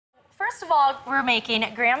first of all, we're making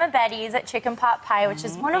Grandma Betty's chicken pot pie, which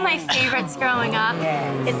is one of my favorites growing up.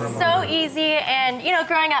 Yes. It's so easy, and you know,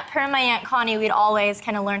 growing up, her and my Aunt Connie, we'd always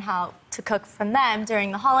kind of learn how to cook from them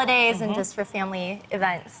during the holidays and just for family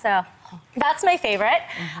events. So that's my favorite.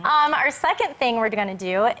 Our second thing we're gonna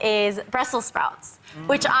do is Brussels sprouts,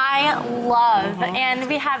 which I love. And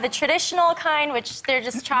we have the traditional kind, which they're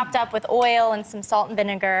just chopped up with oil and some salt and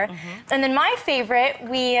vinegar. And then my favorite,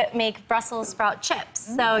 we make Brussels sprout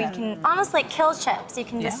chips. So you can almost like kill chips. You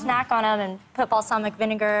can just snack on them and put balsamic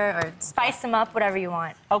vinegar or spice them up, whatever you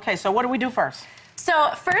want. Okay, so what do we do first?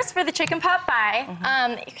 So first for the chicken pot pie,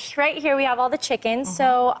 right here we have all the chicken.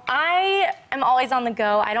 So I am always on the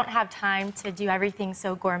go. I don't have time to do everything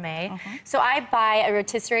so gourmet. So I buy a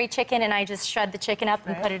rotisserie chicken and I just shred the chicken up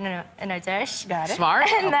and put it in a dish. Got it. Smart.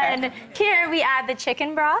 And then here we add the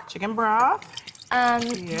chicken broth. Chicken broth.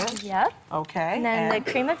 Yes. Yep. Okay. And then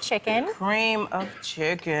the cream of chicken. Cream of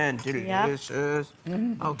chicken. Delicious.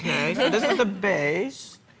 Okay, so this is the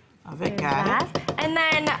base of it. Got it. And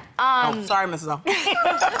then, oh, sorry, Mrs. O.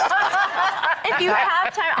 if you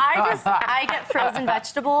have time, I get frozen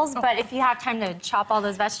vegetables, but if you have time to chop all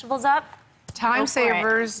those vegetables up, Time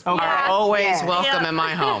savers are Yeah. always welcome in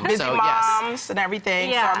my home. Busy So moms and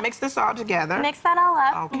everything. Yeah. So I'll mix this all together. mix that all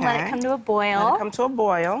up and let it Okay. come to a boil. Let it come to a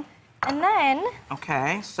boil. And then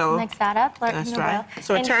Okay, so mix that up, let it that's come to a right. boil.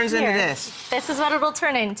 So it And turns into here, this. This is what it'll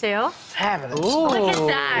turn into. Fabulous. Look at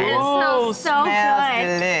that. It smells so smells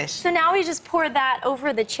good. delish. So now we just pour that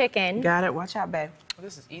over the chicken. Got it. Watch out, babe. Oh,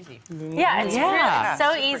 this is easy. Yeah, it's Yeah. really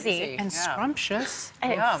so Super easy. And scrumptious.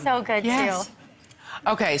 It's so good Yes. too.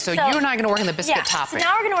 Okay, so you and I are going to work on the biscuit Yeah, topping. so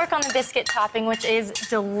now we're going to work on the biscuit topping, which is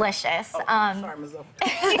delicious. Sorry, Ms. O.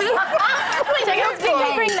 Can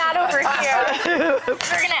you bring that over here?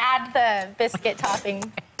 We're going to add the biscuit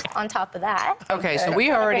topping on top of that. Okay, so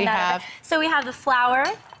we already Bring that have... over. So we have the flour.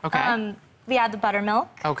 Okay. We add the buttermilk.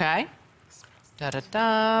 Okay.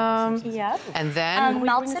 Da-da-dum. Yep. And then...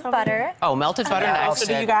 Melted butter. Oh, melted butter next. So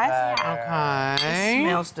do you guys? Okay.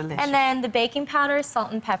 Smells delicious. And then the baking powder,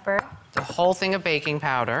 salt and pepper. The whole thing of baking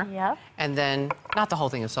powder. Yep. And then, not the whole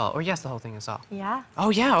thing of salt. Or yes, the whole thing of salt. Yeah. Oh,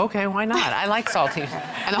 yeah, okay, why not? I like salty.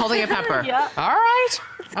 And the whole thing of pepper. Yep. All right.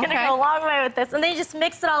 It's going to go a long way with this. And then you just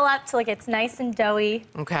mix it all up till it gets nice and doughy.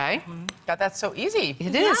 Okay. God, that's so easy.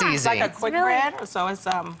 It is easy. It's like a quick really- bread, so it's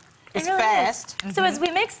It really fast. is. So as we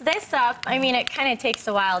mix this up, I mean, it kind of takes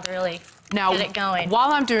a while to really Now, get it going.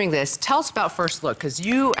 while I'm doing this, tell us about First Look, because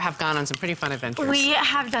you have gone on some pretty fun adventures. We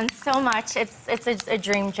have done so much. It's a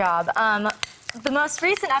dream job. The most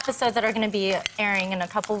recent episodes that are going to be airing in a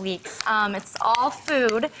couple weeks, it's all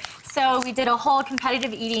food. So we did a whole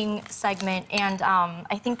competitive eating segment, and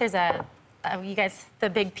I think there's you guys, the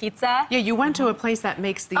big pizza. Yeah, you went to a place that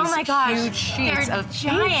makes these Oh my gosh, huge sheets they're of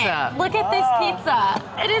giant. pizza. Look at this pizza.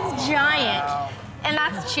 It is giant. And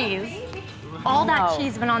that's cheese. All that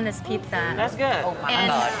cheese went on this pizza. That's good.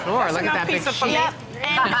 And Sure, look at that big pizza for sheet. me. Yep.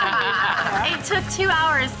 And it took 2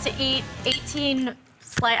 hours to eat 18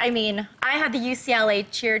 I mean, I had the UCLA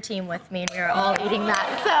cheer team with me, and we were all eating that.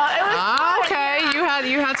 So it was fun. Okay,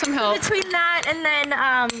 you had some help. Between that and then,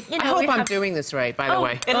 you know, I hope we I'm have... doing this right, by the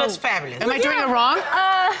way. It looks fabulous. Am I doing it wrong?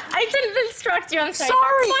 I didn't instruct you. I'm sorry.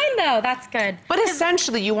 Sorry. That's fine though. That's good. But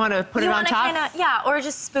essentially, you want to put it You on want to top? kind of, yeah, or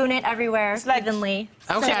just spoon it everywhere like evenly.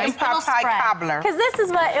 Okay. Chicken pot pie cobbler. Because this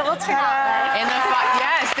is what it will turn out like.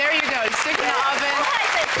 Yes, there you go. Stick it in the oven.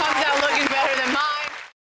 Comes out looking better than mine.